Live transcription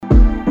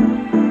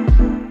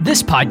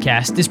This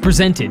podcast is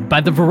presented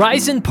by the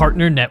Verizon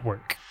Partner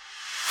Network.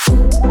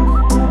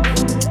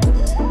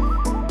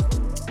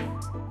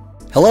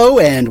 Hello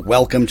and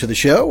welcome to the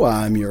show.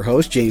 I'm your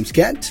host, James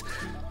Kent.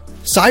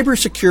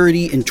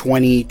 Cybersecurity in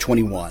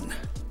 2021.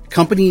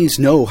 Companies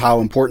know how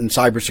important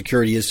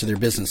cybersecurity is to their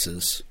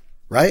businesses,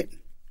 right?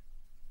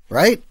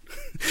 Right?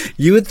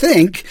 You would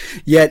think,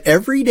 yet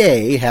every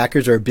day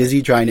hackers are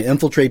busy trying to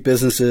infiltrate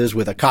businesses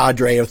with a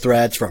cadre of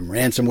threats, from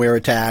ransomware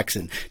attacks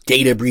and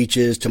data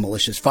breaches to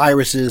malicious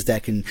viruses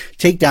that can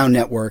take down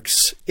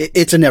networks.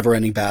 It's a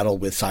never-ending battle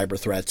with cyber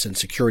threats and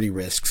security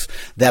risks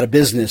that a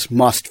business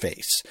must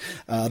face.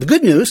 The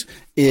good news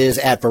is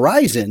at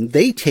Verizon,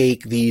 they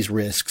take these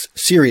risks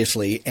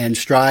seriously and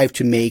strive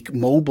to make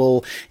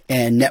mobile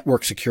and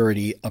network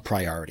security a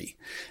priority.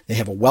 They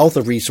have a wealth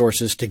of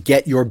resources to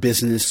get your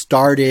business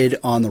started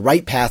on the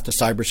right path to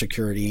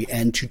cybersecurity.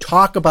 And to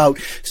talk about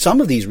some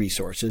of these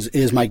resources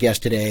is my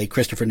guest today,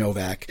 Christopher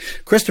Novak.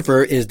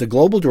 Christopher is the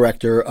Global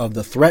Director of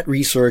the Threat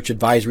Research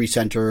Advisory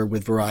Center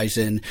with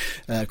Verizon.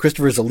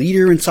 Christopher is a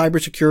leader in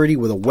cybersecurity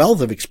with a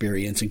wealth of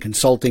experience in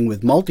consulting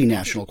with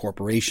multinational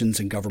corporations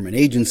and government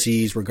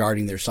agencies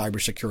regarding their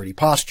cybersecurity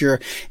posture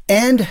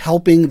and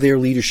helping their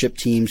leadership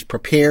teams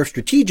prepare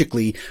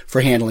strategically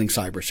for handling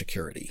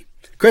cybersecurity.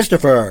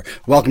 Christopher,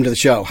 welcome to the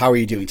show. How are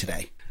you doing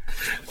today?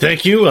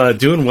 Thank you.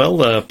 Doing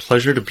well.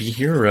 Pleasure to be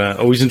here.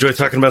 Always enjoy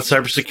talking about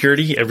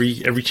cybersecurity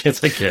every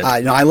chance I get.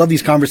 I love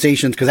these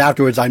conversations because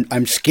afterwards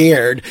I'm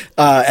scared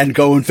and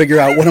go and figure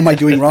out what am I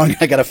doing wrong.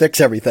 I got to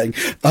fix everything.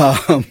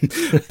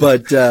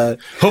 But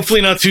hopefully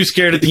not too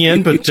scared at the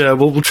end. But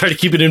we'll try to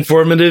keep it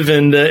informative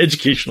and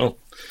educational.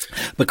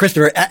 But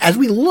Christopher, as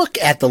we look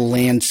at the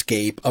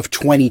landscape of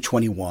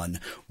 2021,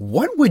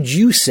 what would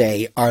you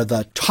say are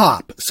the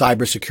top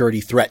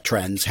cybersecurity threat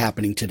trends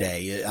happening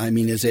today? I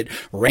mean, is it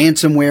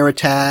ransomware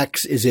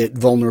attacks? Is it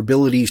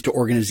vulnerabilities to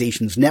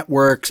organizations'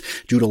 networks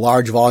due to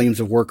large volumes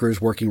of workers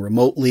working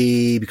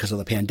remotely because of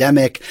the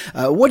pandemic?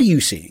 What are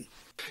you seeing?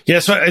 Yeah,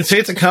 so I'd say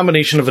it's a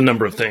combination of a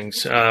number of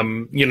things.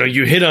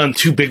 You hit on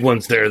two big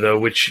ones there, though,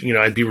 which,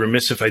 I'd be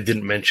remiss if I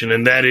didn't mention.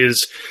 And that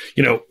is,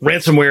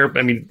 ransomware.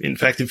 I mean, in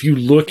fact, if you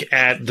look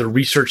at the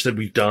research that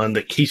we've done,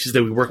 the cases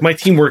that we work, my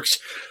team works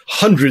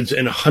hundreds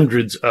and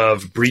hundreds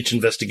of breach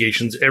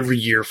investigations every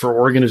year for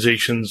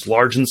organizations,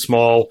 large and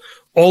small,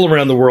 all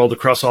around the world,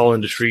 across all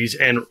industries.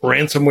 And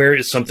ransomware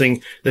is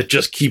something that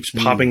just keeps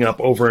popping up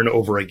over and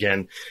over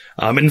again.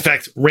 In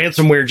fact,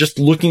 ransomware, just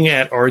looking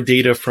at our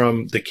data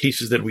from the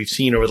cases that we've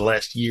seen over the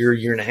last year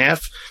and a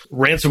half,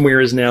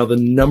 ransomware is now the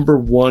number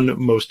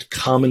one most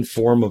common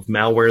form of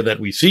malware that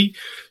we see.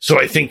 So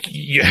I think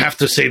you have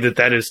to say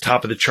that is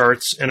top of the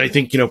charts. And I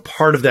think,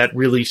 part of that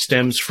really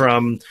stems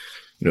from,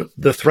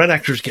 the threat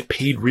actors get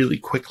paid really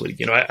quickly.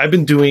 I've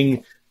been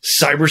doing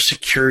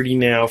cybersecurity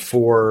now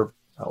for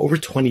over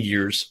 20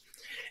 years.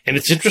 And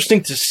it's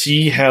interesting to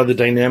see how the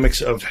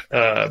dynamics of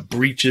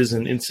breaches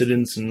and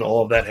incidents and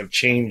all of that have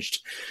changed.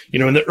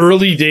 In the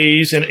early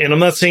days, and I'm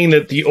not saying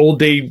that the old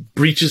day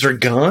breaches are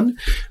gone,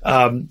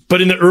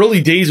 but in the early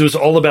days, it was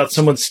all about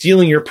someone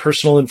stealing your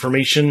personal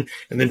information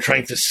and then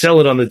trying to sell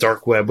it on the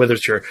dark web, whether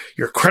it's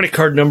your credit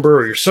card number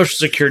or your social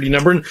security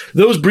number. And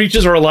those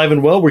breaches are alive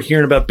and well. We're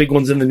hearing about big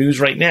ones in the news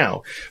right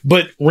now.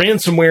 But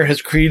ransomware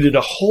has created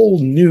a whole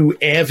new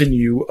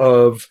avenue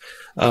of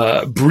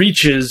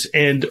breaches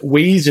and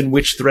ways in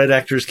which threat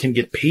actors can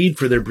get paid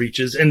for their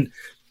breaches. And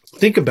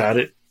think about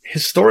it.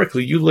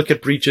 Historically, you look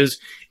at breaches,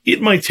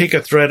 it might take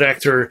a threat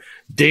actor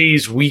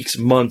days, weeks,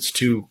 months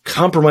to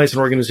compromise an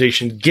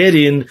organization, get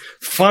in,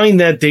 find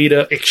that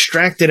data,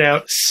 extract it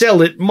out,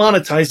 sell it,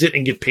 monetize it,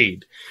 and get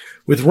paid.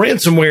 With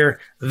ransomware,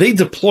 they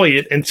deploy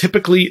it, and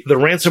typically the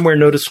ransomware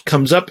notice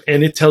comes up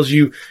and it tells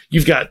you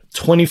you've got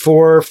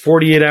 24,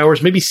 48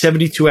 hours, maybe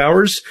 72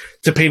 hours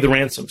to pay the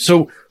ransom.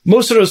 So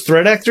most of those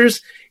threat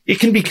actors, it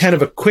can be kind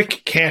of a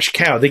quick cash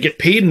cow. They get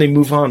paid and they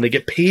move on. They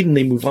get paid and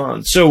they move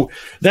on. So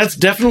that's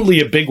definitely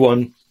a big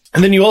one.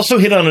 And then you also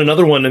hit on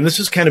another one, and this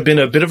has kind of been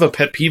a bit of a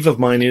pet peeve of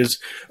mine, is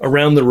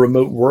around the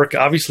remote work.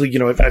 Obviously,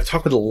 I've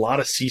talked with a lot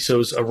of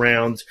CISOs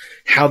around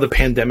how the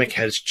pandemic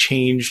has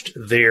changed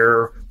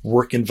their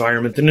work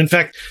environment. And in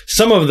fact,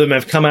 some of them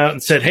have come out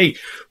and said, hey,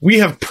 we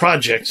have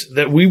projects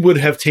that we would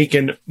have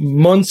taken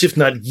months, if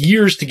not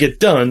years, to get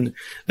done,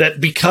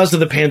 that because of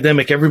the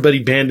pandemic,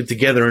 everybody banded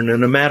together. And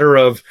in a matter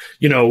of,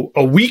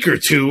 a week or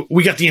two,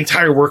 we got the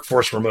entire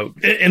workforce remote.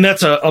 And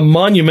that's a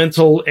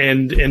monumental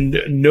and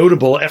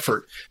notable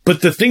effort.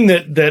 But the thing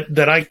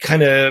that I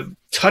kind of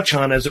touch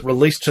on as it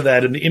relates to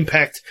that and the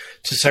impact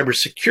to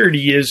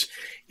cybersecurity is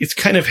it's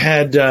kind of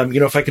had,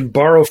 if I can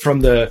borrow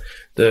from the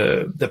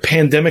the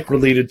pandemic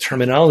related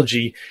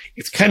terminology,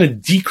 it's kind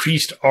of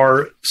decreased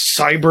our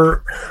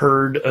cyber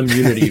herd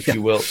immunity, if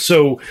you will.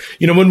 So,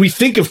 when we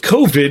think of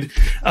COVID,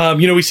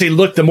 we say,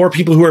 look, the more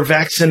people who are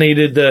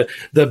vaccinated,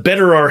 the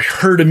better our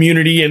herd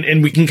immunity,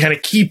 and we can kind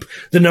of keep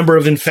the number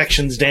of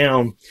infections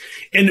down.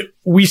 And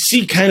we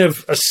see kind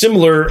of a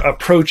similar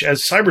approach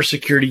as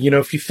cybersecurity.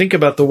 If you think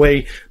about the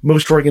way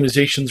most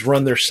organizations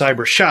run their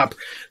cyber shop,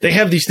 they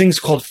have these things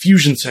called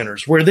fusion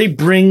centers where they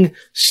bring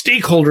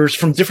stakeholders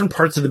from different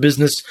parts of the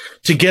business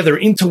together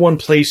into one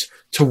place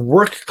to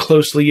work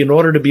closely in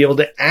order to be able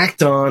to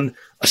act on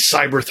a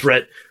cyber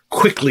threat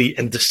quickly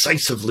and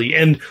decisively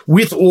and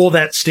with all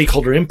that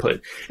stakeholder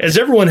input. As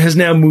everyone has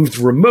now moved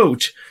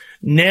remote,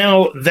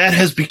 now that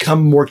has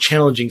become more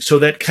challenging. So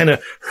that kind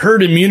of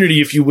herd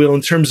immunity, if you will,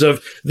 in terms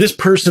of this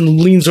person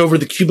leans over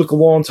the cubicle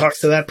wall and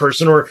talks to that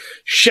person or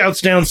shouts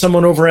down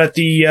someone over at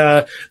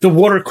the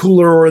water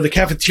cooler or the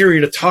cafeteria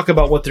to talk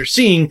about what they're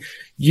seeing.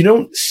 You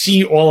don't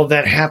see all of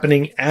that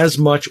happening as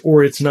much,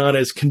 or it's not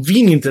as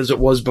convenient as it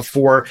was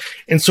before.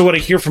 And so what I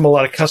hear from a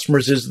lot of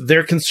customers is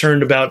they're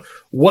concerned about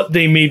what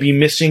they may be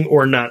missing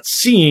or not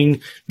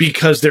seeing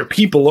because their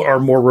people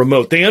are more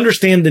remote. They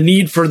understand the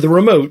need for the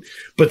remote,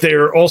 but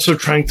they're also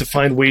trying to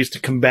find ways to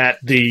combat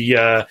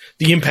the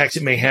impacts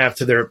it may have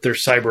to their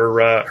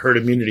cyber herd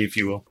immunity, if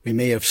you will. We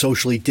may have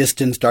socially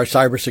distanced our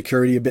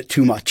cybersecurity a bit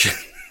too much.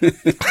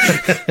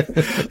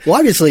 Well,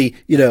 obviously,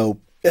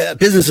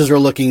 businesses are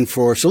looking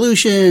for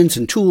solutions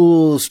and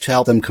tools to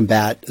help them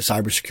combat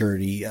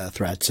cybersecurity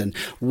threats. And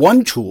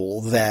one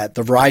tool that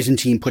the Verizon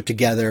team put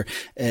together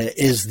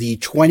is the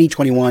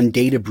 2021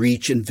 Data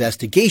Breach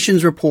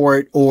Investigations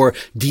Report, or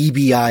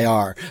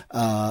DBIR.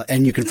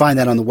 And you can find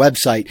that on the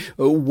website.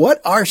 What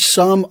are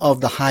some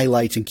of the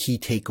highlights and key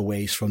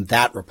takeaways from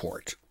that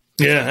report?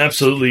 Yeah,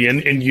 absolutely.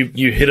 And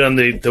you hit on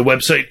the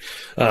website,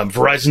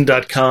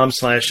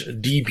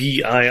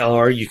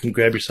 Verizon.com/DBIR. You can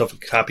grab yourself a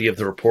copy of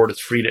the report.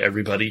 It's free to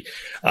everybody.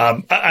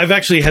 I've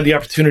actually had the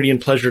opportunity and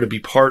pleasure to be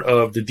part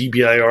of the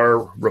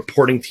DBIR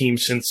reporting team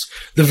since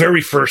the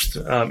very first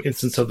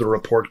instance of the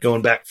report,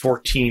 going back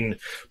 14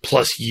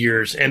 plus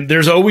years. And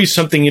there's always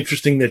something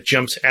interesting that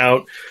jumps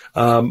out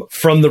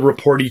from the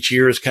report each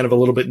year is kind of a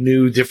little bit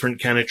new, different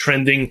kind of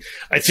trending.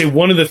 I'd say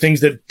one of the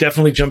things that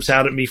definitely jumps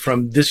out at me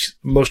from this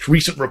most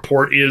recent report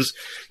is,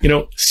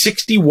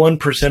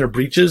 61% of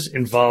breaches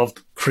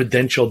involved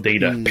credential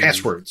data,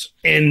 passwords.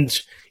 And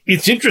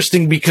it's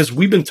interesting because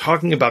we've been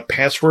talking about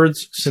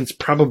passwords since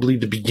probably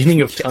the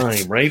beginning of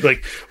time, right?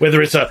 Like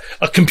whether it's a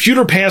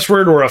computer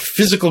password or a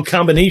physical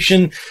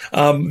combination,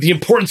 the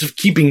importance of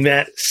keeping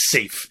that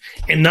safe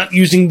and not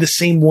using the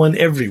same one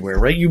everywhere,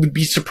 right? You would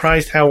be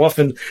surprised how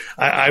often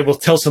I will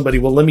tell somebody,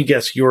 well, let me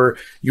guess, your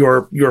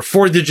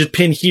 4-digit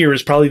PIN here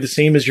is probably the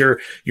same as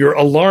your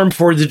alarm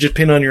 4-digit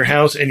PIN on your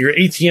house and your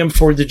ATM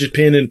 4-digit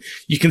PIN. And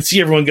you can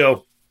see everyone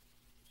go,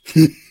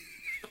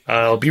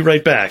 I'll be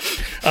right back.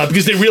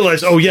 Because they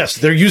realize, oh, yes,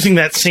 they're using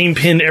that same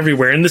PIN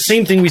everywhere. And the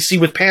same thing we see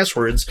with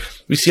passwords.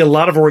 We see a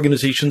lot of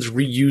organizations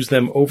reuse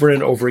them over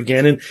and over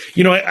again. And,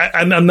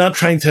 I'm not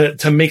trying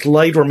to make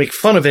light or make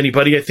fun of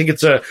anybody. I think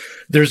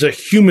there's a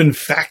human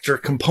factor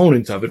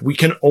component of it. We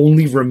can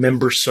only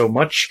remember so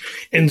much.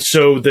 And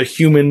so the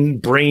human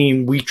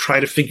brain, we try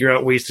to figure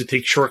out ways to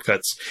take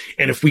shortcuts.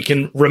 And if we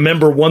can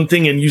remember one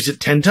thing and use it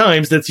 10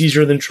 times, that's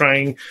easier than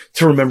trying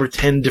to remember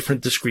 10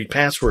 different discrete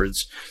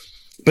passwords.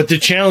 But the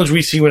challenge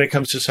we see when it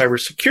comes to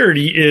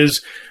cybersecurity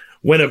is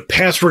when a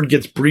password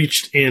gets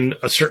breached in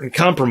a certain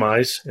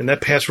compromise and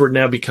that password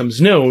now becomes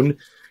known,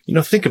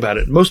 think about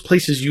it. Most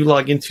places you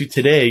log into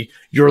today,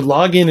 your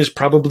login is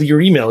probably your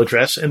email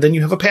address, and then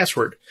you have a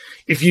password.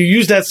 If you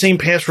use that same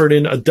password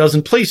in a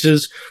dozen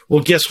places,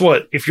 well, guess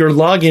what? If your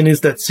login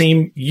is that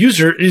same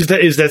user, is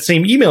that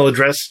same email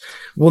address,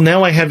 well,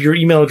 now I have your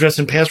email address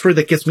and password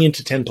that gets me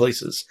into 10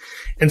 places.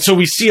 And so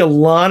we see a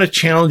lot of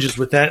challenges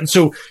with that. And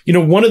so,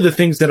 one of the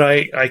things that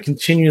I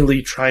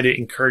continually try to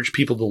encourage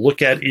people to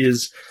look at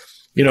is,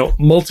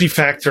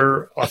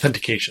 multi-factor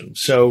authentication.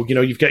 So,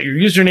 you've got your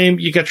username,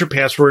 you got your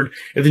password,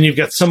 and then you've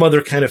got some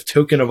other kind of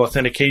token of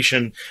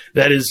authentication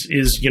that is,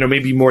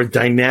 maybe more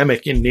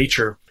dynamic in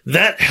nature.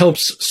 That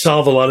helps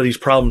solve a lot of these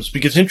problems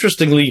because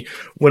interestingly,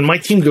 when my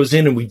team goes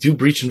in and we do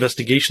breach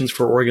investigations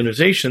for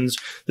organizations,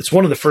 that's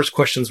one of the first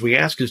questions we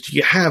ask is, do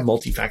you have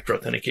multi-factor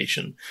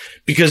authentication?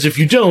 Because if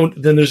you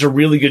don't, then there's a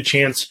really good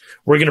chance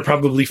we're going to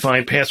probably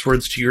find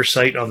passwords to your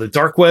site on the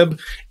dark web.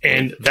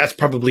 And that's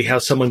probably how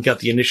someone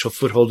got the initial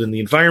foothold in the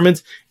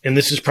environment. And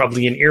this is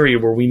probably an area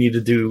where we need to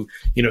do,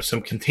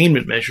 some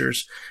containment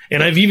measures.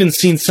 And I've even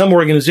seen some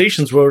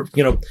organizations where,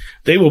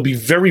 they will be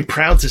very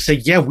proud to say,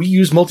 yeah, we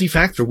use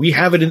multi-factor. We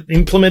have it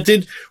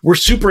implemented. We're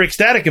super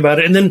ecstatic about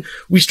it. And then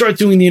we start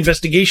doing the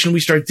investigation.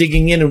 We start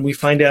digging in and we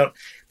find out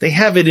they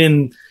have it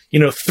in,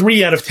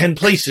 3 out of 10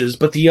 places,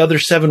 but the other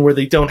 7 where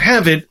they don't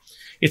have it,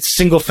 it's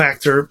single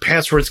factor,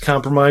 passwords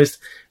compromised.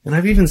 And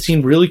I've even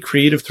seen really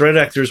creative threat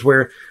actors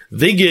where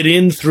they get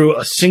in through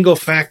a single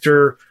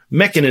factor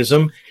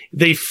mechanism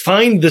they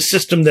find the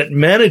system that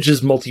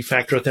manages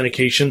multi-factor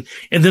authentication,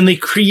 and then they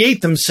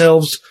create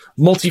themselves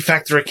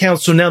multi-factor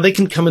accounts. So now they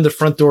can come in the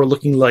front door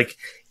looking like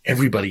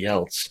everybody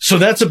else. So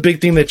that's a big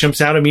thing that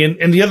jumps out at me.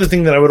 And the other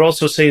thing that I would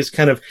also say is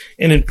kind of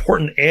an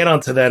important add-on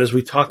to that as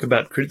we talk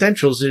about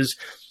credentials is,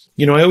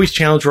 I always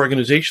challenge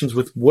organizations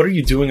with what are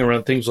you doing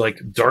around things like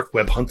dark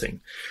web hunting?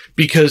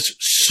 Because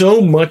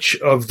so much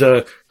of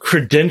the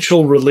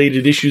credential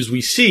related issues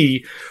we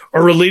see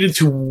are related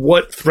to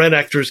what threat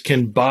actors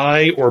can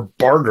buy or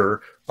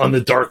barter on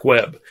the dark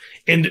web.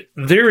 And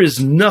there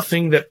is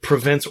nothing that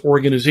prevents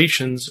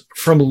organizations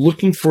from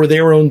looking for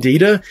their own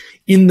data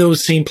in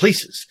those same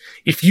places.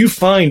 If you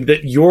find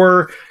that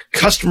your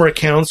customer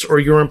accounts or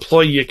your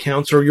employee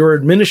accounts or your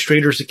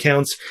administrators'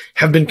 accounts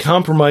have been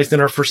compromised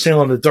and are for sale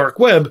on the dark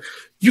web,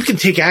 you can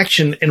take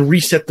action and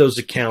reset those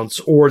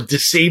accounts or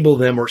disable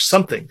them or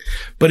something.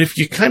 But if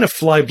you kind of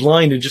fly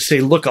blind and just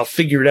say, look, I'll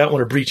figure it out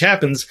when a breach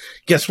happens,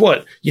 guess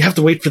what? You have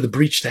to wait for the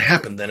breach to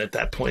happen then at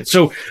that point.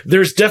 So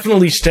there's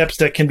definitely steps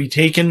that can be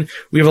taken.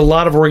 We have a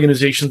lot of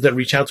organizations that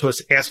reach out to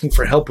us asking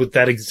for help with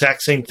that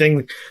exact same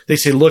thing. They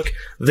say, look,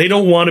 they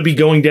don't want to be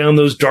going down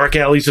those dark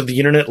alleys of the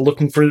internet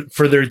looking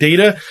for their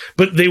data,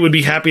 but they would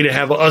be happy to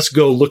have us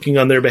go looking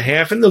on their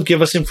behalf, and they'll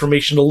give us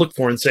information to look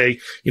for and say,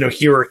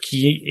 here are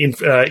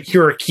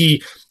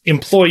key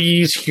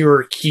employees, here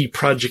are key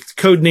project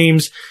code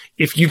names.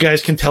 If you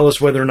guys can tell us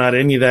whether or not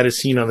any of that is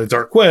seen on the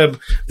dark web,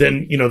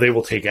 then, they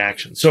will take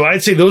action. So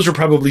I'd say those are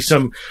probably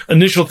some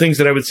initial things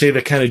that I would say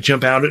that kind of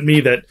jump out at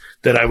me that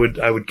I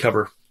would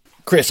cover.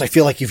 Chris, I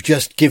feel like you've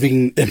just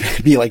given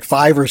me like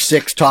 5 or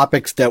 6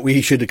 topics that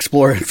we should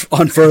explore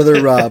on further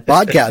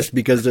podcasts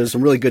because there's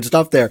some really good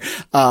stuff there.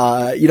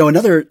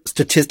 Another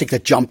statistic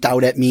that jumped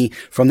out at me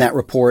from that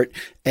report,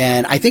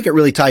 and I think it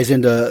really ties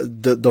into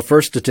the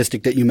first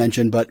statistic that you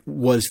mentioned, but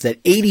was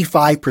that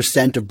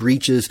 85% of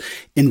breaches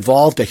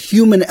involved a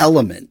human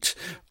element,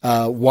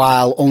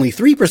 while only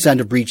 3%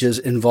 of breaches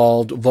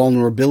involved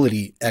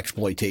vulnerability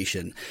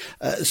exploitation.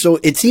 So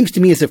it seems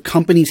to me as if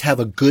companies have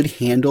a good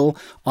handle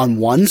on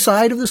one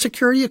side of the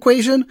security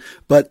equation,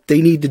 but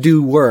they need to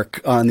do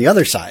work on the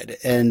other side.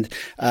 And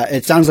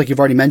it sounds like you've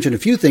already mentioned a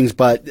few things,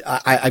 but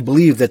I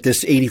believe that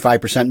this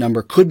 85%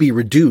 number could be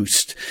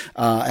reduced.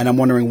 And I'm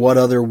wondering what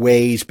other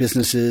ways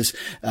businesses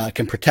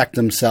can protect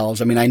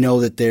themselves. I mean, I know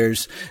that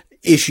there's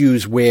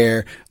issues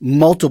where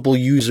multiple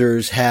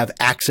users have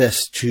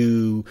access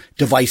to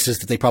devices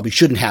that they probably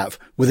shouldn't have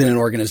within an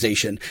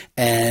organization.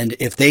 And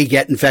if they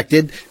get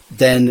infected,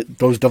 then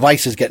those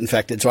devices get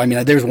infected. So, I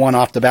mean, there's one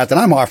off the bat that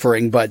I'm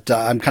offering, but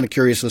I'm kind of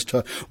curious as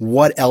to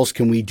what else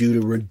can we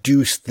do to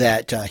reduce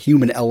that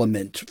human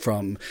element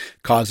from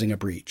causing a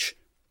breach.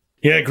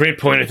 Yeah, great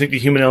point. I think the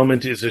human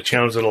element is a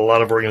challenge that a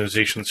lot of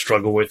organizations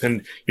struggle with.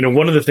 And,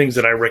 one of the things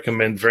that I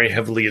recommend very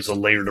heavily is a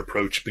layered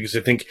approach, because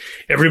I think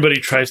everybody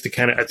tries to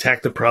kind of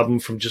attack the problem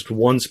from just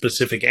one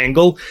specific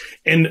angle.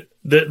 And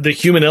the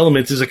human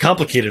element is a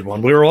complicated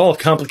one. We're all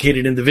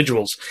complicated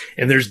individuals,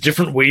 and there's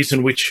different ways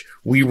in which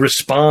we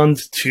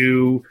respond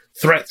to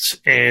threats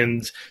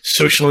and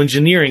social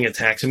engineering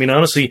attacks. I mean,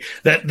 honestly,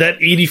 that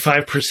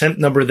 85%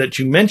 number that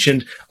you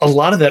mentioned, a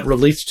lot of that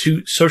relates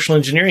to social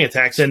engineering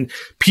attacks and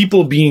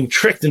people being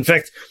tricked. In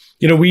fact,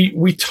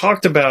 we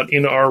talked about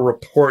in our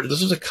report, this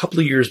was a couple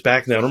of years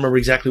back now, I don't remember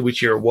exactly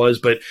which year it was,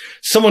 but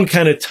someone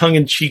kind of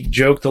tongue-in-cheek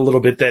joked a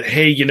little bit that,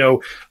 hey,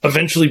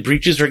 eventually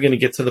breaches are going to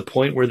get to the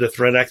point where the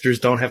threat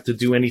actors don't have to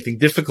do anything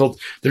difficult.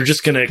 They're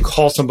just going to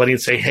call somebody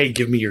and say, hey,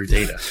 give me your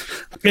data.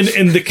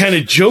 And the kind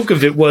of joke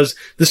of it was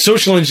the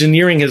social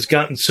engineering has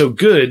gotten so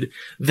good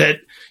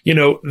that,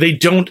 they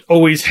don't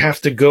always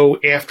have to go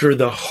after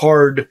the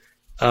hard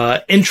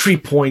entry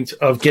point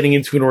of getting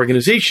into an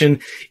organization.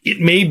 It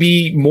may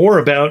be more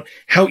about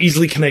how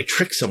easily can I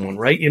trick someone,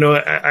 right?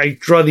 I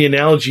draw the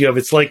analogy of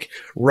it's like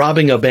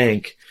robbing a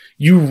bank.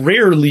 You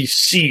rarely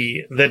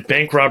see that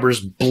bank robbers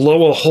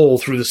blow a hole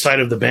through the side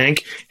of the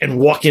bank and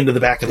walk into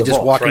the back of the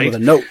vault, walk in right? with a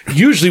note.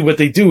 Usually what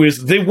they do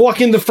is they walk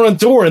in the front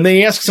door and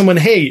they ask someone,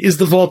 hey, is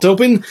the vault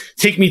open?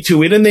 Take me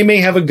to it. And they may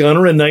have a gun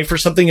or a knife or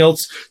something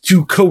else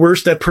to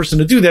coerce that person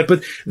to do that.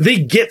 But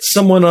they get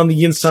someone on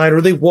the inside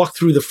or they walk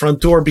through the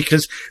front door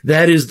because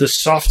that is the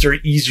softer,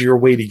 easier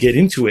way to get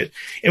into it.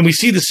 And we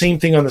see the same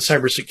thing on the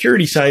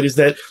cybersecurity side is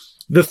that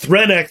the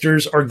threat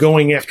actors are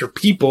going after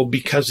people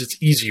because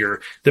it's easier.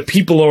 The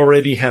people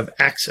already have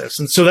access.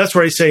 And so that's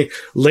where I say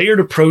layered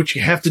approach.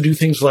 You have to do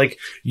things like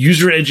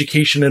user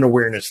education and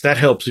awareness. That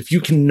helps. If you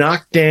can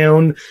knock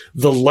down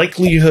the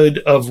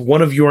likelihood of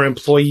one of your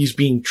employees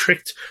being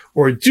tricked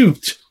or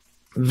duped,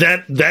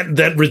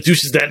 that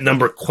reduces that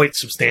number quite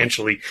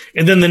substantially.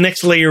 And then the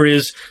next layer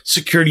is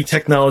security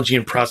technology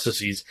and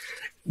processes.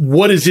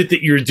 What is it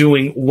that you're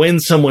doing when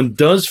someone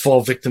does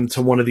fall victim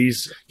to one of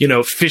these,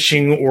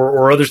 phishing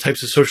or other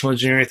types of social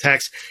engineering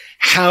attacks?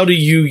 How do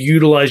you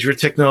utilize your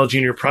technology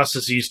and your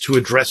processes to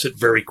address it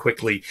very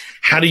quickly?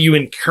 How do you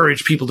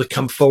encourage people to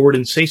come forward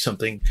and say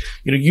something?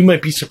 You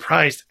might be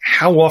surprised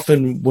how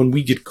often when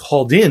we get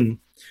called in,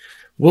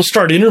 we'll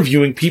start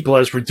interviewing people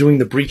as we're doing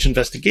the breach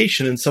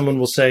investigation, and someone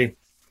will say,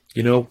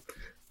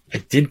 I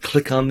did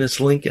click on this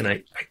link and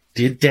I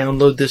did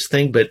download this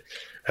thing, but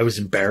I was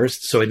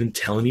embarrassed, so I didn't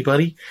tell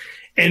anybody.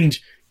 And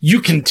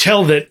you can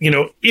tell that,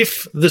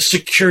 if the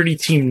security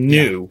team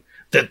knew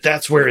that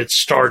that's where it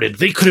started,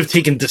 they could have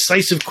taken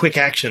decisive, quick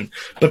action.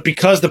 But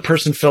because the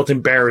person felt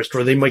embarrassed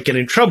or they might get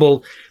in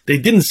trouble, they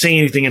didn't say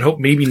anything and hope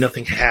maybe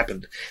nothing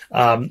happened.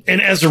 And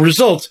as a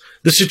result,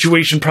 the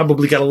situation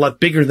probably got a lot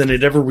bigger than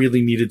it ever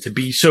really needed to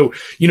be. So,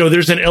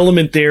 there's an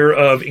element there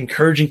of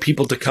encouraging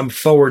people to come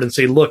forward and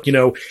say, look,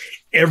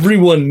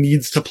 everyone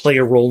needs to play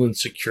a role in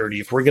security.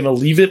 If we're going to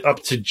leave it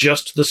up to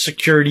just the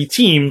security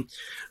team,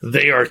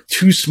 they are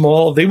too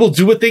small. They will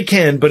do what they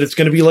can, but it's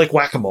going to be like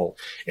whack-a-mole.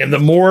 And the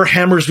more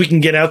hammers we can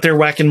get out there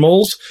whacking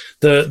moles,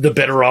 the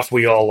better off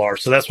we all are.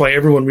 So that's why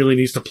everyone really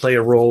needs to play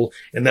a role,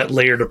 and that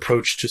layered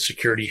approach to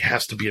security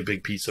has to be a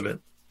big piece of it.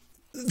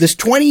 This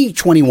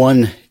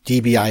 2021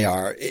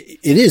 DBIR, it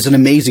is an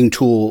amazing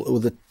tool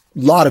with a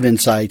lot of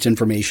insights,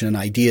 information, and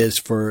ideas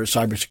for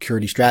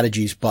cybersecurity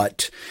strategies,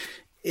 but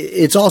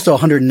it's also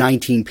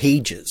 119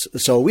 pages,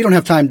 so we don't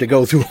have time to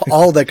go through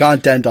all the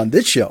content on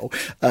this show.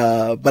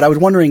 But I was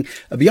wondering,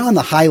 beyond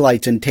the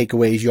highlights and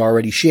takeaways you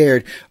already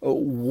shared,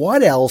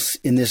 what else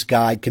in this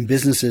guide can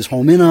businesses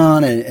home in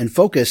on and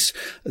focus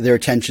their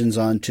attentions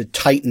on to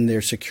tighten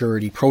their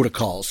security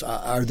protocols?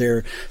 Are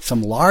there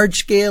some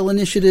large-scale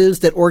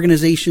initiatives that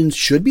organizations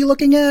should be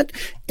looking at?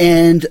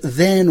 And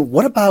then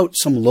what about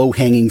some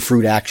low-hanging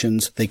fruit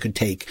actions they could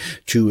take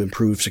to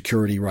improve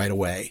security right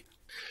away?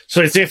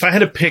 So I'd say if I had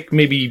to pick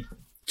maybe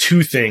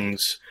two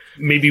things,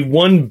 maybe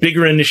one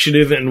bigger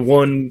initiative and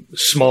one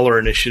smaller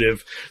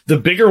initiative, the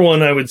bigger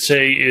one I would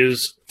say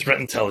is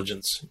threat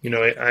intelligence.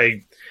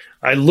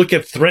 I look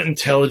at threat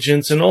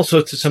intelligence and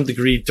also to some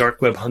degree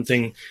dark web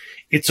hunting.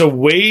 It's a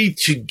way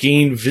to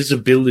gain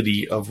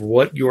visibility of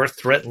what your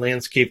threat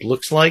landscape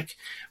looks like,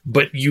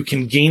 but you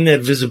can gain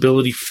that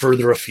visibility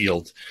further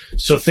afield.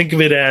 So think of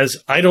it as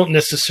I don't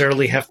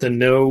necessarily have to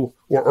know,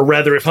 or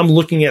rather, if I'm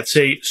looking at,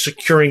 say,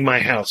 securing my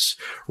house,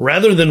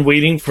 rather than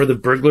waiting for the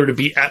burglar to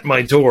be at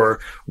my door,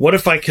 what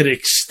if I could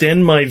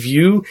extend my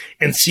view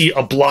and see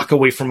a block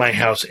away from my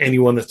house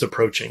anyone that's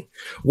approaching?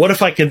 What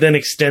if I could then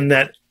extend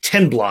that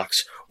 10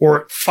 blocks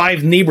or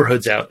 5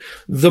 neighborhoods out?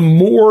 The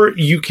more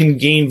you can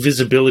gain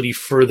visibility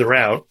further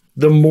out,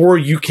 the more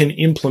you can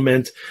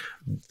implement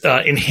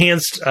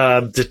enhanced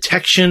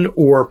detection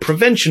or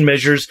prevention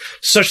measures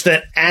such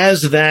that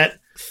as that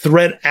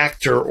threat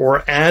actor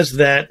or as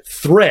that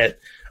threat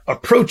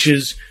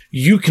approaches,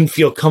 you can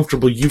feel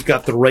comfortable you've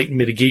got the right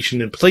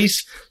mitigation in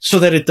place so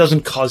that it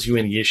doesn't cause you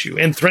any issue.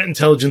 And threat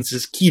intelligence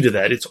is key to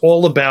that. It's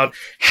all about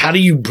how do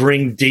you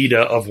bring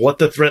data of what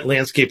the threat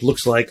landscape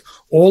looks like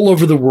all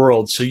over the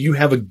world so you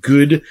have a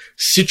good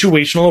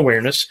situational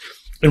awareness.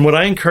 And what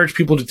I encourage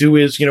people to do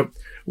is,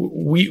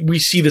 we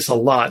see this a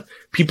lot.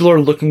 People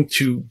are looking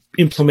to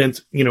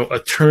implement, a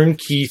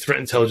turnkey threat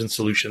intelligence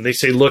solution. They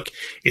say, look,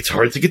 it's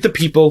hard to get the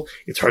people.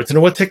 It's hard to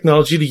know what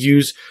technology to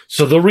use.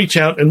 So they'll reach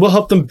out and we'll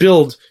help them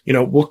build,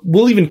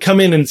 we'll even come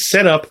in and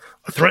set up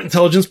a threat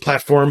intelligence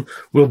platform.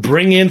 We'll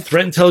bring in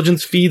threat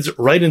intelligence feeds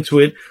right into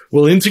it.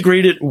 We'll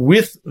integrate it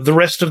with the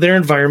rest of their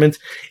environment.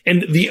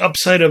 And the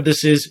upside of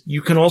this is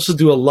you can also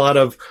do a lot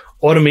of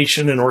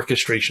automation and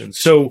orchestration.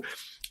 So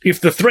if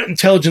the threat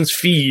intelligence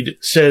feed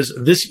says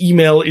this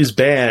email is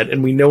bad,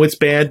 and we know it's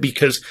bad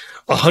because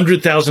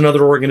 100,000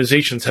 other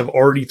organizations have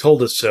already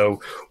told us so,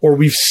 or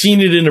we've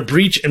seen it in a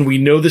breach and we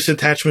know this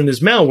attachment is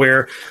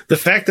malware, the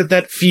fact that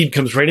that feed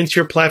comes right into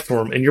your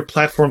platform and your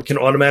platform can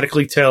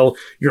automatically tell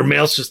your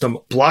mail system,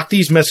 block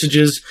these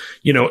messages,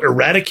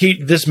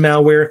 eradicate this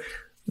malware.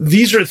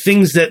 These are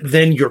things that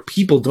then your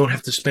people don't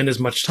have to spend as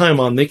much time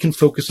on. They can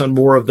focus on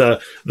more of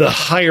the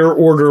higher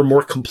order,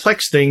 more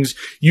complex things.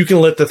 You can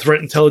let the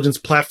threat intelligence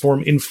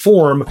platform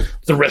inform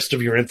the rest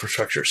of your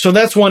infrastructure. So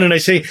that's one. And I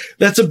say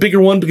that's a bigger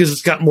one because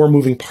it's got more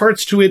moving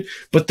parts to it,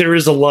 but there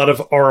is a lot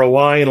of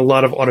ROI and a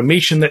lot of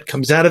automation that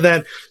comes out of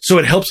that. So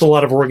it helps a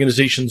lot of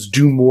organizations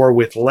do more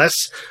with less,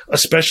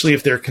 especially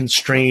if they're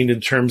constrained in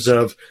terms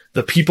of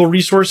the people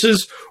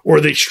resources,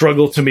 or they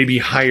struggle to maybe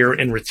hire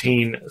and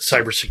retain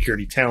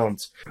cybersecurity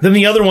talent. Then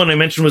the other one I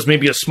mentioned was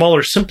maybe a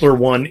smaller, simpler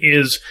one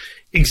is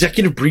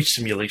executive breach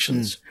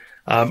simulations.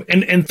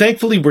 And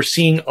thankfully, we're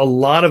seeing a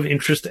lot of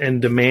interest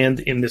and demand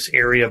in this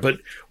area. But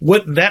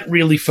what that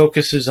really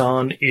focuses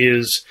on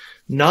is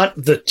not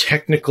the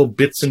technical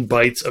bits and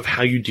bytes of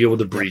how you deal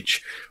with a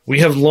breach. We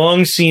have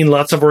long seen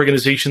lots of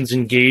organizations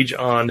engage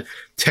on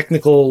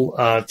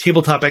technical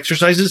tabletop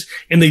exercises,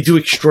 and they do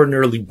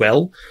extraordinarily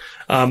well.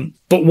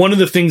 But one of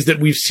the things that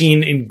we've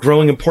seen in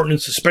growing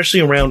importance, especially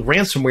around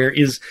ransomware,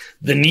 is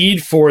the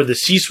need for the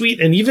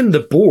C-suite and even the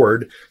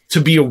board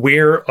to be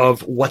aware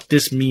of what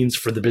this means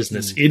for the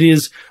business. It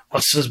is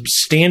a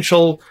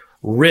substantial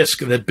risk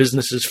that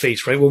businesses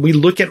face, right? When we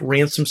look at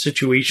ransom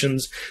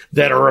situations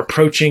that are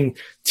approaching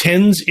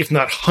tens, if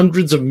not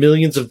hundreds of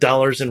millions of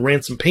dollars in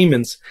ransom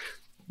payments,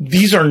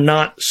 these are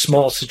not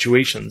small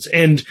situations.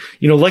 And,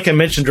 like I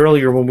mentioned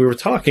earlier when we were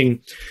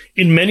talking,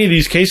 in many of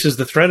these cases,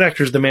 the threat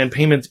actors demand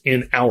payment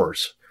in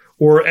hours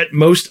or at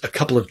most a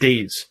couple of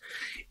days.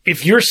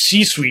 if your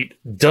C-suite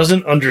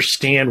doesn't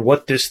understand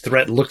what this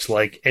threat looks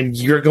like, and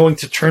you're going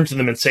to turn to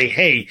them and say,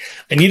 hey,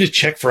 I need a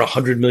check for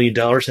 $100 million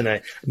and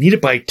I need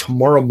it by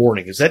tomorrow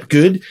morning. Is that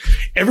good?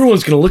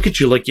 Everyone's going to look at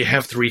you like you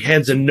have three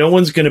heads, and no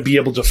one's going to be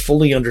able to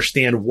fully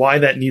understand why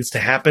that needs to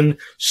happen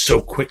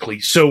so quickly.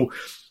 So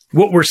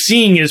what we're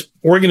seeing is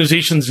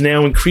organizations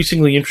now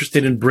increasingly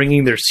interested in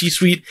bringing their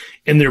C-suite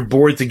and their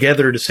board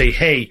together to say,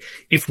 hey,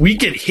 if we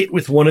get hit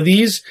with one of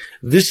these,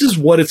 this is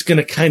what it's going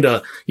to kind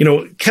of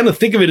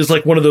think of it as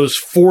like one of those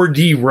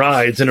 4D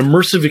rides, an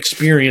immersive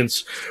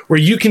experience where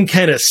you can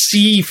kind of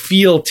see,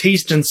 feel,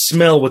 taste, and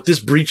smell what this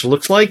breach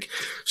looks like,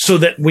 so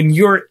that when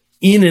you're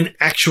in an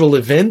actual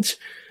event,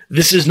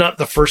 this is not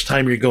the first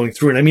time you're going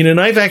through it. I mean, and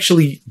I've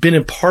actually been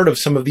a part of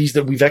some of these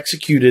that we've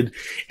executed,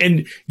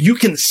 and you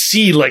can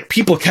see like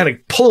people kind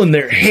of pulling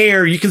their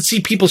hair. You can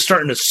see people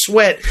starting to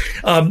sweat.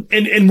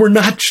 And we're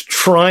not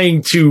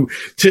trying to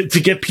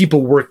get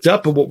people worked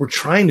up, but what we're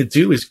trying to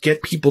do is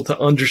get people to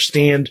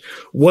understand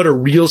what a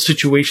real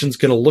situation is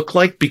going to look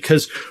like,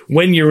 because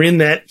when you're in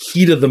that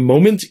heat of the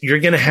moment, you're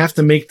going to have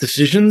to make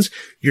decisions.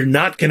 You're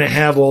not going to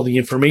have all the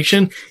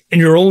information, and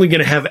you're only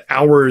going to have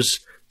hours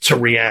to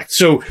react.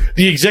 So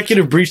the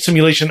executive breach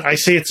simulation, I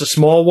say it's a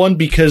small one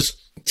because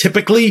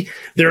typically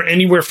they're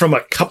anywhere from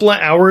a couple of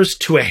hours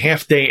to a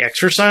half-day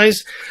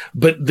exercise,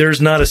 but there's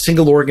not a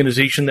single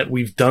organization that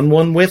we've done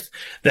one with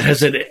that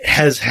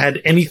has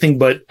had anything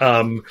but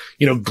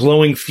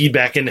glowing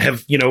feedback and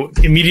have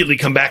immediately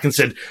come back and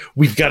said,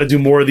 we've got to do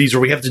more of these, or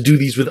we have to do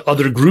these with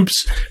other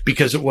groups,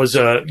 because it was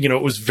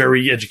it was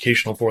very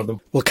educational for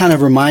them. Well, it kind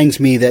of reminds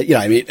me that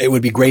it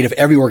would be great if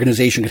every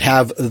organization could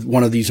have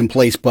one of these in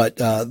place, but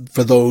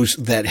for those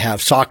that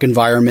have SOC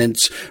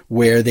environments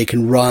where they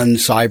can run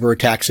cyber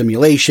attack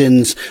simulations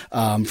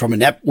from a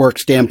network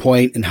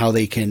standpoint, and how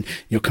they can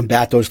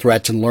combat those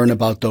threats and learn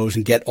about those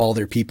and get all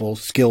their people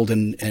skilled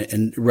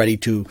and ready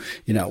to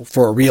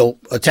for a real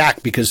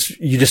attack, because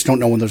you just don't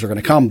know when those are going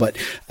to come. But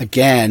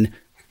again,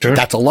 sure,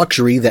 that's a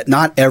luxury that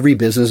not every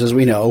business, as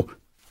we know,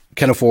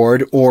 can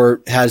afford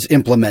or has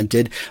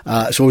implemented.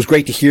 So it was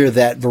great to hear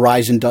that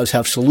Verizon does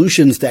have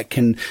solutions that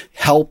can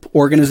help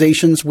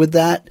organizations with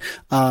that.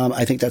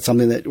 I think that's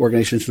something that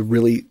organizations should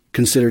really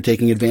consider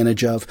taking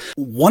advantage of.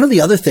 One of the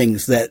other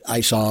things that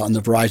I saw on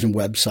the Verizon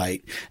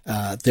website,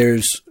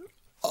 there's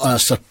a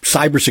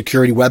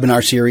cybersecurity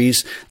webinar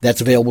series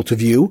that's available to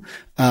view.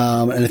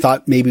 And I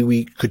thought maybe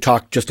we could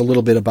talk just a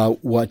little bit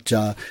about what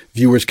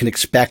viewers can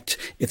expect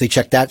if they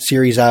check that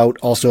series out.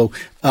 Also,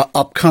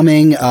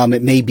 upcoming,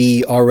 it may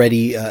be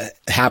already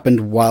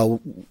happened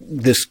while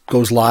this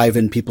goes live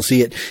and people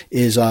see it,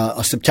 is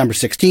September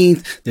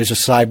 16th. There's a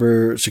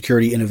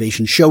cybersecurity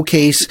innovation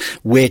showcase,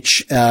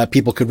 which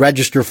people could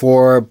register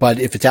for. But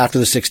if it's after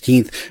the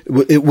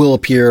 16th, it will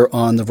appear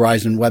on the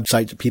Verizon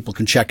website that people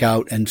can check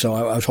out. And so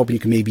I was hoping you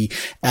can maybe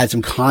add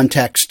some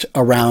context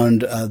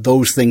around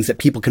those things that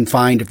people can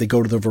find if they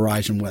go to the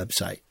Verizon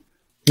website.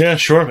 Yeah,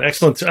 sure.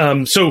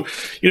 Excellent. So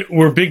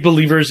we're big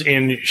believers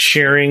in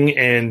sharing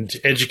and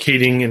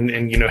educating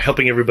and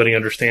helping everybody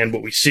understand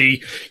what we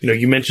see.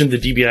 You mentioned the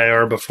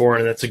DBIR before,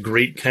 and that's a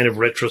great kind of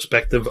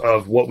retrospective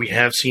of what we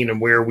have seen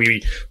and where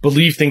we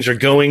believe things are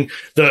going.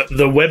 The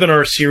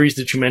webinar series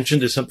that you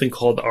mentioned is something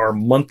called our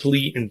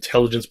monthly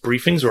intelligence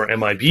briefings, or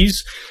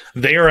MIBs.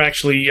 They are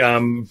actually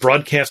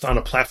broadcast on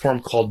a platform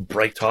called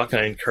Bright Talk.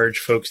 I encourage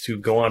folks to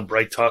go on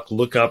Bright Talk,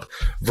 look up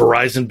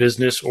Verizon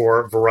Business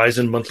or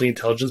Verizon Monthly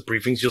Intelligence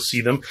Briefings. You'll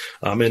see them,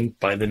 and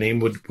by the name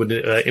would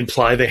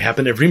imply they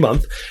happen every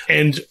month.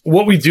 And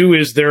what we do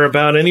is they're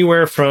about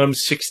anywhere from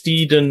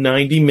 60 to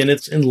 90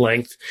 minutes in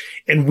length,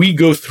 and we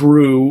go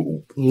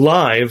through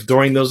live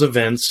during those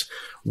events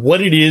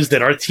what it is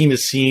that our team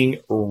is seeing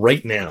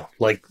right now,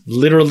 like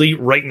literally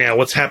right now,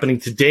 what's happening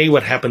today,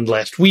 what happened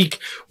last week,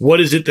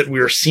 what is it that we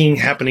are seeing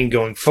happening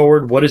going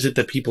forward, what is it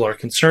that people are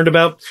concerned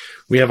about.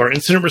 We have our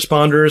incident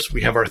responders,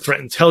 we have our threat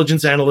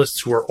intelligence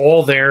analysts who are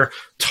all there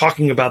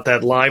talking about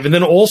that live. And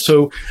then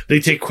also they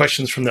take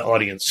questions from the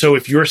audience. So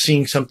if you're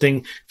seeing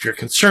something, if you're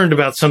concerned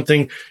about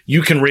something,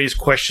 you can raise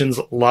questions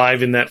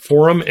live in that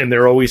forum, and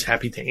they're always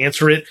happy to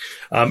answer it.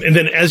 And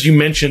then, as you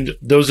mentioned,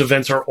 those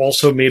events are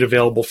also made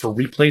available for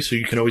replay. So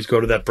you can always go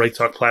to that Bright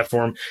Talk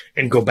platform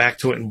and go back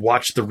to it and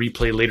watch the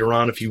replay later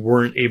on if you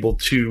weren't able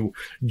to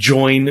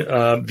join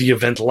the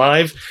event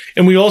live.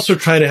 And we also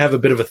try to have a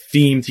bit of a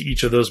theme to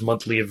each of those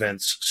monthly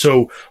events.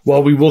 So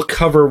while we will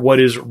cover what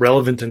is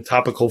relevant and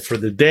topical for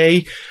the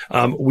day,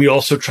 we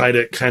also try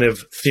to kind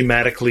of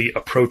thematically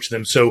approach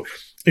them. So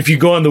if you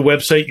go on the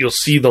website, you'll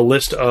see the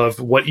list of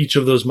what each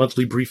of those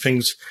monthly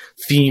briefings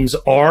themes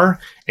are.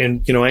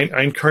 And,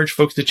 I encourage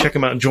folks to check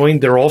them out and join.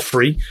 They're all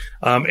free.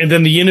 And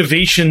then the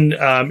innovation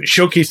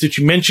showcase that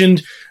you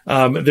mentioned,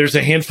 there's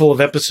a handful of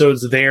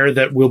episodes there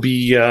that will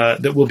be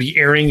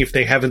airing if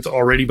they haven't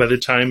already by the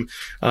time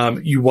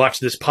you watch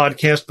this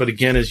podcast. But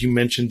again, as you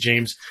mentioned,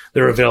 James,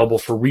 they're available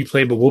for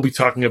replay. But we'll be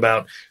talking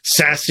about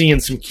SASE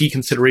and some key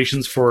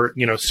considerations for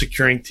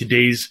securing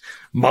today's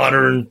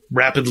modern,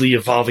 rapidly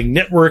evolving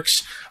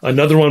networks.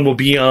 Another one will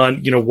be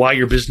on why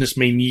your business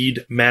may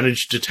need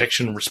managed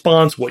detection and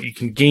response, what you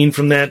can gain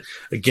from that. that.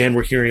 Again,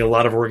 we're hearing a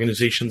lot of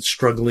organizations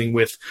struggling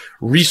with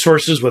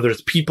resources, whether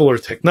it's people or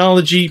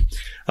technology.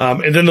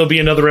 And then there'll be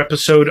another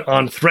episode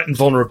on threat and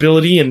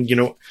vulnerability and,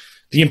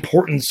 the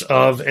importance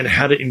of and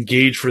how to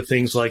engage for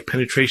things like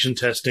penetration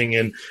testing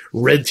and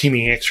red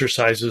teaming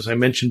exercises. I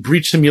mentioned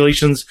breach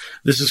simulations.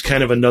 This is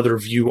kind of another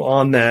view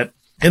on that.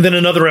 And then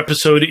another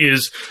episode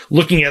is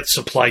looking at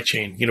supply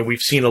chain. We've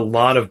seen a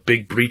lot of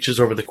big breaches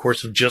over the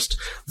course of just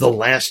the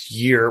last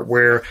year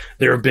where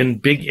there have been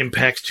big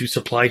impacts to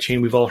supply chain.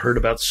 We've all heard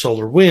about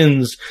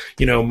SolarWinds,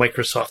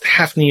 Microsoft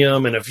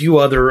Hafnium, and a few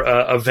other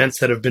events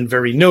that have been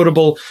very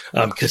notable,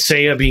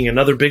 Kaseya being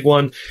another big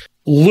one.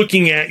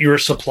 Looking at your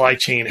supply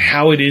chain,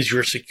 how it is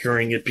you're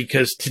securing it,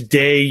 because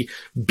today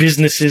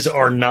businesses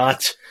are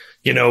not,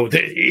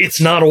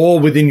 it's not all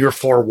within your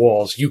four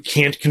walls. You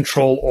can't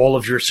control all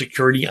of your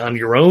security on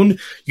your own.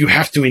 You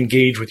have to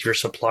engage with your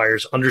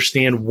suppliers,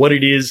 understand what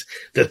it is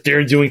that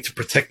they're doing to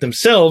protect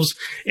themselves.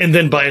 And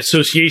then by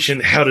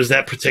association, how does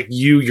that protect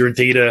you, your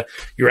data,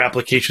 your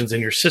applications,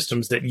 and your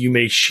systems that you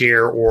may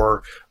share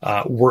or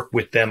work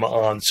with them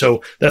on?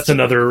 So that's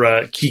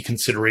another key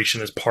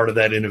consideration as part of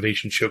that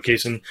innovation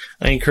showcase. And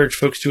I encourage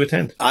folks to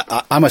attend.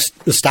 I'm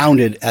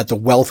astounded at the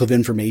wealth of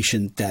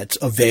information that's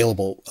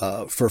available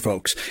for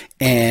folks.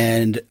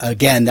 And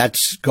again,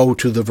 that's go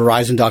to the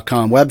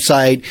Verizon.com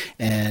website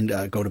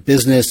and go to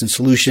business and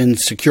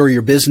solutions, secure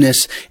your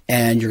business,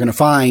 and you're going to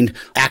find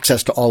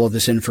access to all of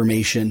this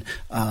information.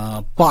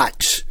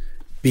 But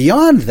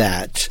beyond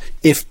that,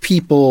 if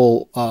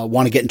people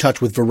want to get in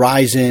touch with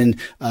Verizon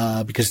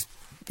because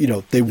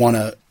they want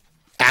to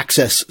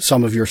access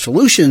some of your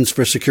solutions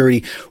for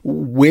security,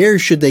 where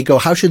should they go?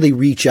 How should they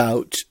reach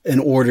out in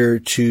order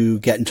to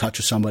get in touch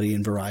with somebody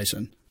in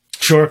Verizon?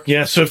 Sure.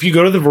 Yeah. So if you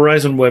go to the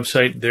Verizon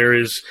website, there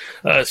is,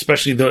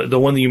 especially the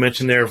one that you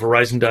mentioned there,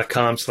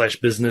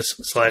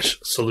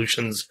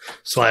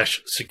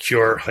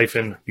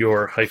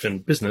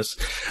 verizon.com/business/solutions/secure-your-business.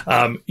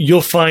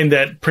 You'll find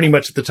that pretty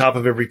much at the top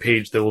of every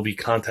page, there will be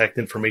contact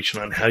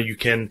information on how you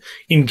can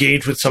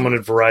engage with someone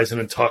at Verizon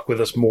and talk with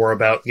us more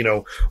about,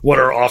 what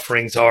our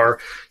offerings are.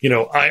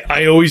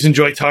 I always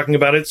enjoy talking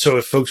about it. So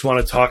if folks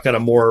want to talk at a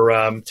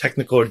more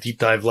technical or deep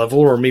dive level,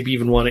 or maybe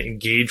even want to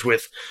engage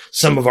with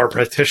some of our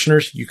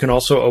practitioners, you can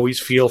also always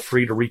feel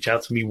free to reach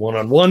out to me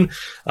one-on-one.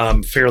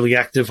 Fairly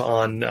active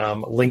on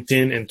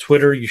LinkedIn and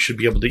Twitter. You should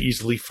be able to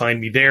easily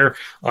find me there.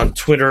 On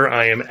Twitter,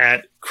 I am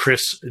at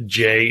Chris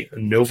J.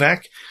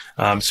 Novak.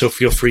 So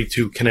feel free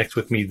to connect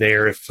with me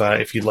there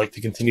if you'd like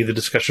to continue the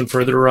discussion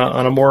further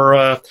on a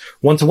more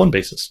one-to-one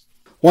basis.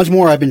 Once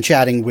more, I've been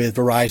chatting with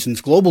Verizon's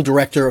Global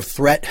Director of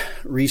Threat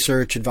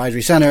Research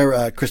Advisory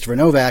Center, Christopher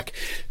Novak.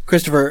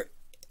 Christopher,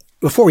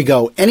 before we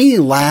go, any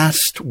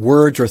last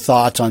words or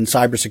thoughts on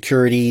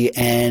cybersecurity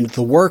and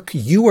the work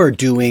you are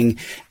doing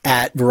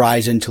at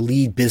Verizon to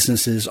lead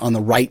businesses on the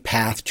right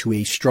path to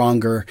a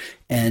stronger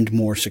and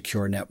more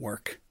secure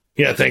network?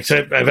 Yeah, thanks.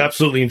 I've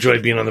absolutely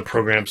enjoyed being on the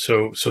program.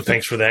 So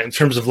thanks for that. In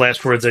terms of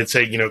last words, I'd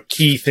say,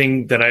 key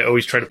thing that I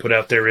always try to put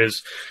out there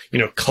is,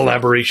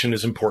 collaboration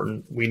is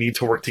important. We need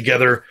to work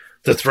together.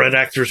 The threat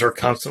actors are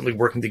constantly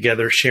working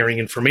together, sharing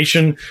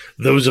information.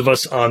 Those of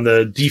us on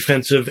the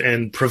defensive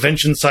and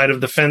prevention side of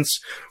the fence,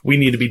 we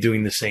need to be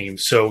doing the same.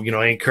 So,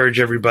 I encourage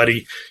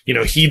everybody,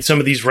 heed some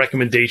of these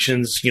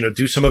recommendations,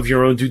 do some of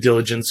your own due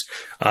diligence,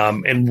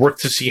 and work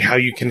to see how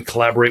you can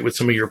collaborate with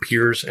some of your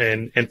peers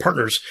and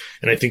partners.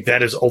 And I think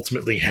that is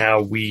ultimately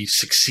how we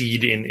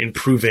succeed in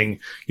improving,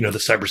 the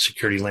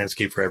cybersecurity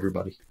landscape for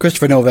everybody.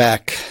 Christopher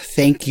Novak,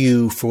 thank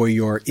you for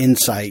your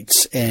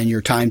insights and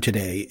your time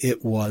today.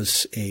 It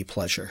was a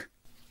pleasure.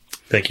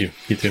 Thank you.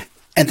 You too.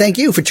 And thank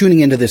you for tuning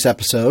into this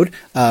episode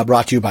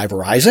brought to you by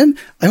Verizon.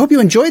 I hope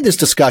you enjoyed this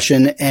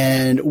discussion,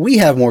 and we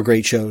have more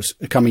great shows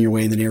coming your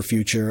way in the near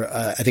future.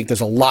 I think there's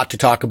a lot to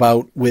talk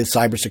about with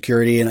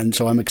cybersecurity, and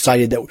so I'm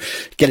excited that we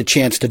get a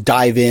chance to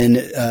dive in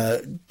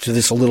to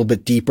this a little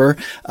bit deeper.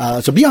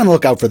 So be on the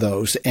lookout for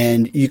those.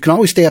 And you can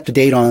always stay up to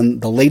date on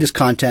the latest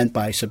content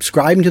by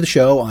subscribing to the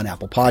show on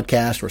Apple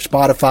Podcasts or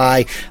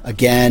Spotify.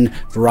 Again,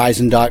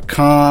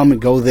 Verizon.com,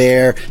 go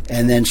there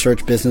and then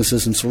search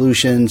businesses and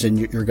solutions, and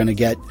you're going to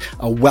get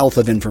a wealth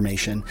of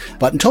information.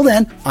 But until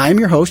then, I'm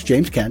your host,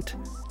 James Kent.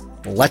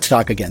 Let's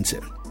talk again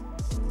soon.